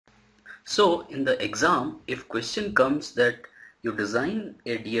So in the exam, if question comes that you design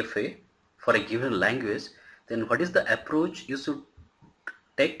a DFA for a given language, then what is the approach you should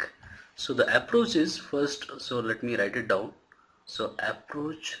take? So the approach is first, so let me write it down. So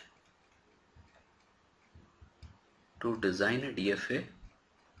approach to design a DFA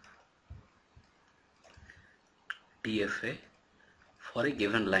for a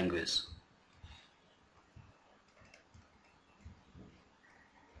given language.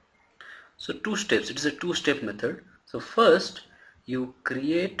 So two steps, it is a two-step method. So first you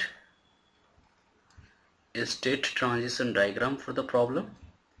create a state transition diagram for the problem.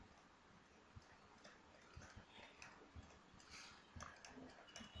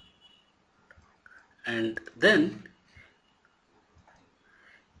 And then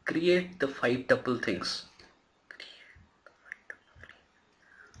create the 5 tuple things.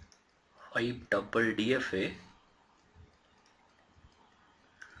 5 tuple DFA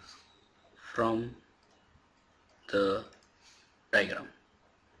from the diagram.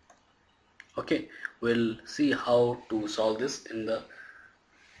 Okay, we'll see how to solve this in the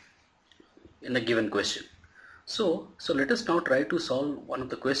given question. So let us now try to solve one of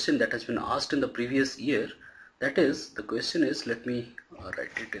the question that has been asked in the previous year. That is, the question is, let me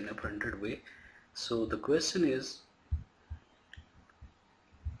write it in a printed way. So the question is,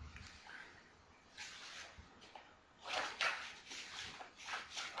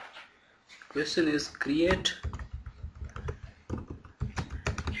 create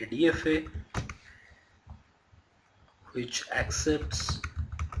a DFA which accepts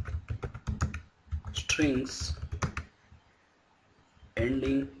strings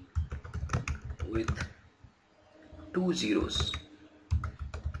ending with 2 zeros.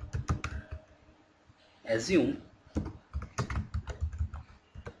 Assume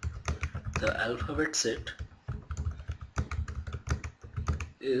the alphabet set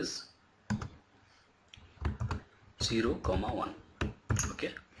is 0, 1.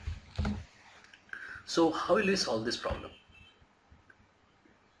 Okay. So how will we solve this problem?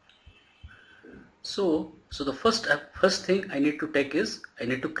 So the first thing I need to take is I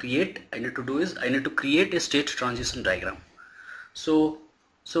need to create a state transition diagram. So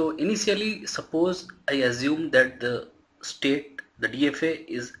initially, suppose I assume that the DFA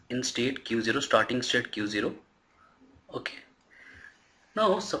is in state Q0, starting state Q0. Okay.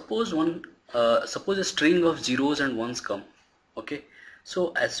 Now suppose a string of zeros and ones come. Okay.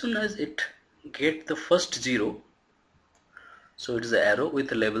 So as soon as it get the first zero, so it is the arrow with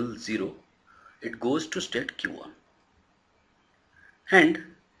the level 0, it goes to state Q1. And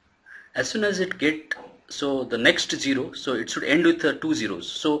as soon as it get the next 0, so it should end with 2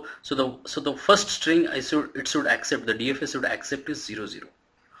 zeros. So the first string it should accept, the DFA should accept is 0, 0.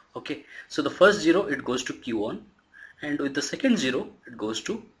 Okay, so the first 0 it goes to Q1, and with the second 0 it goes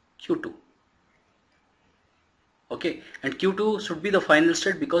to Q2. Okay, and Q2 should be the final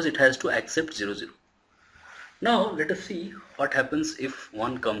state because it has to accept 0, 0. Now let us see what happens if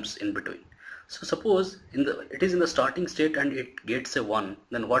 1 comes in between. So suppose it is in the starting state and it gets a 1,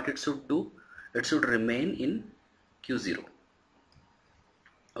 then what it should do? It should remain in Q0.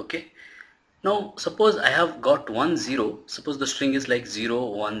 Okay. Now suppose I have got 1, 0. Suppose the string is like 0,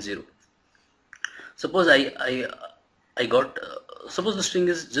 1, 0. Suppose I got suppose the string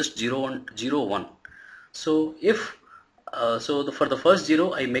is just 0, 1, 0, 1. So if for the first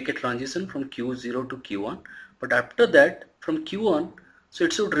 0 I make a transition from Q0 to Q1, but after that from Q1, so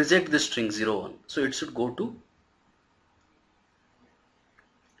it should reject the string 0, 1. So it should go to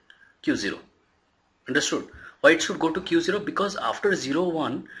Q0. Understood? Why it should go to Q0? Because after 0,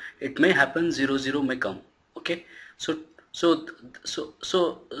 1, it may happen 0, 0 may come. Okay. So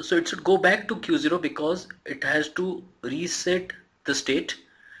it should go back to Q0 because it has to reset the state,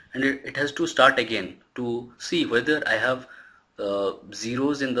 and it has to start again to see whether I have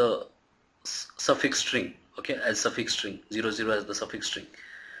zeros in the suffix string. Okay, as suffix string, 0, 0 as the suffix string.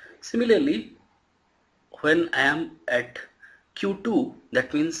 Similarly, when I am at Q2,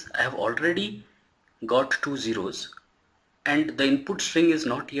 that means I have already got 2 zeros and the input string is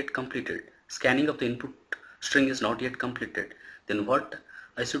not yet completed. Scanning of the input string is not yet completed. Then what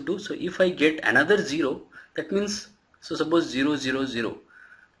I should do? So if I get another 0, that means, so suppose 0, 0, 0,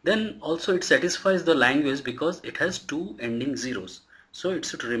 then also it satisfies the language because it has 2 ending zeros. So it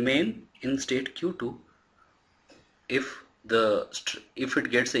should remain in state Q2 if it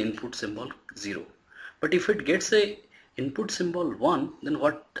gets the input symbol 0. But if it gets a input symbol 1, then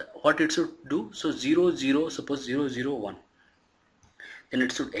what it should do? So 0, 0, suppose 0, 0, 1. Then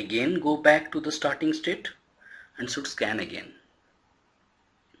it should again go back to the starting state and should scan again.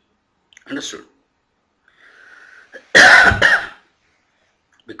 Understood?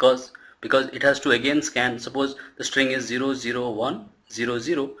 Because because it has to again scan. Suppose the string is 0 0 1 0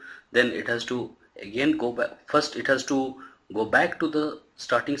 0, then it has to again go back. First it has to go back to the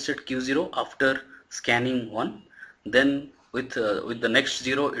starting state q0 after scanning 1, then with the next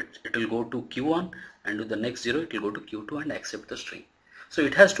 0 it will go to q1, and with the next 0 it will go to q2 and accept the string. So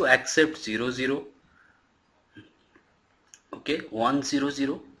it has to accept 0 0, okay, 1 0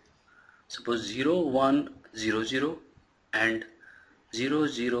 0, suppose 0 1 0 0 and 0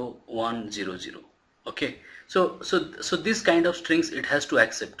 0 1 0 0. Okay, so this kind of strings it has to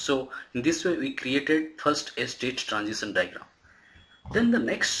accept. So in this way we created first a state transition diagram. Then the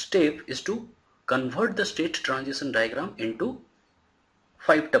next step is to convert the state transition diagram into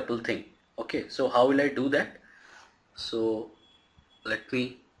 5 tuple thing. Okay, so how will I do that? So let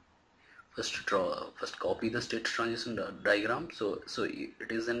me first copy the state transition diagram. So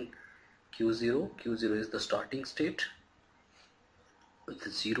it is in q0. Q0 is the starting state.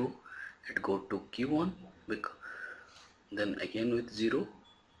 With 0 it go to q1, then again with 0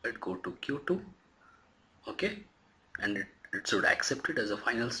 it go to q2, okay, and it should accept it as a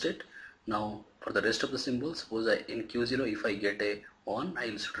final state. Now for the rest of the symbols, suppose in q0 if I get a 1,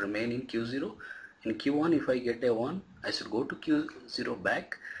 I should remain in q0. In q1 if I get a 1, I should go to q0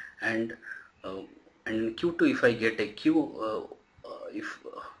 back, and in q2 if I get a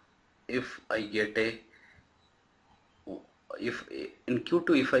if I get a if in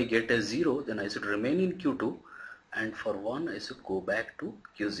q2 if I get a 0, then I should remain in q2, and for 1 I should go back to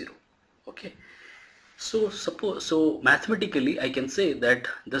q0. Okay, so mathematically I can say that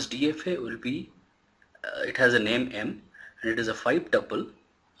this DFA will be it has a name M, and it is a 5 tuple,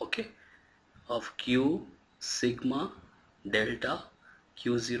 okay, of q, sigma, delta,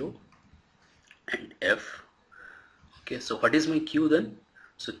 q0 and f. Okay, so what is my q then?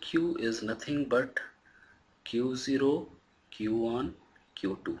 So q is nothing but q0, q1,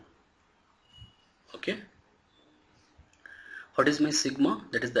 q2. Okay, what is my sigma?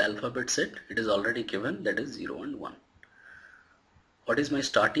 That is the alphabet set. It is already given, that is 0 and 1. What is my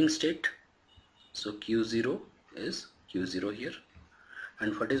starting state? So q0 is q0 here.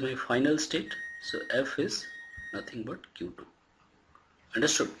 And what is my final state? So f is nothing but q2.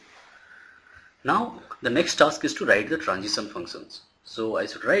 Understood? Now the next task is to write the transition functions. So I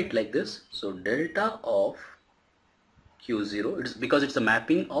should write like this. So delta of q0, it is because it's a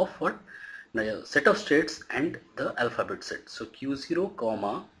mapping of what? The set of states and the alphabet set. So q0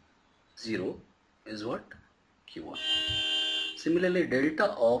 comma 0 is what? q1. Similarly,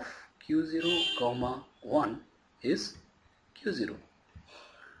 delta of q0 comma 1 is q0.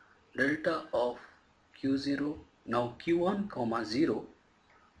 Delta of q0, now q1 comma 0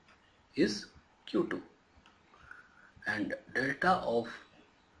 is q2, and delta of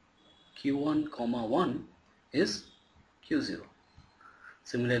q1 comma 1 is q0.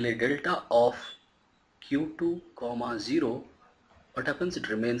 Similarly, delta of q2 comma 0, what happens? It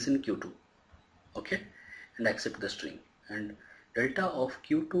remains in q2, okay, and accept the string. And delta of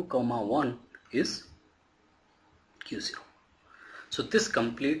q2 comma 1 is q0. So this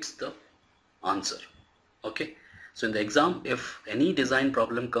completes the answer. Okay, so in the exam, if any design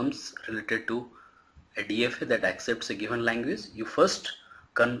problem comes related to a DFA that accepts a given language, you first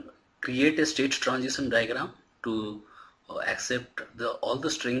can create a state transition diagram to accept all the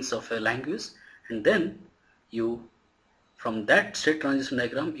strings of a language, and then you, from that state transition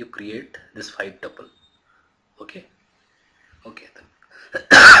diagram, you create this 5 tuple. Okay, okay then.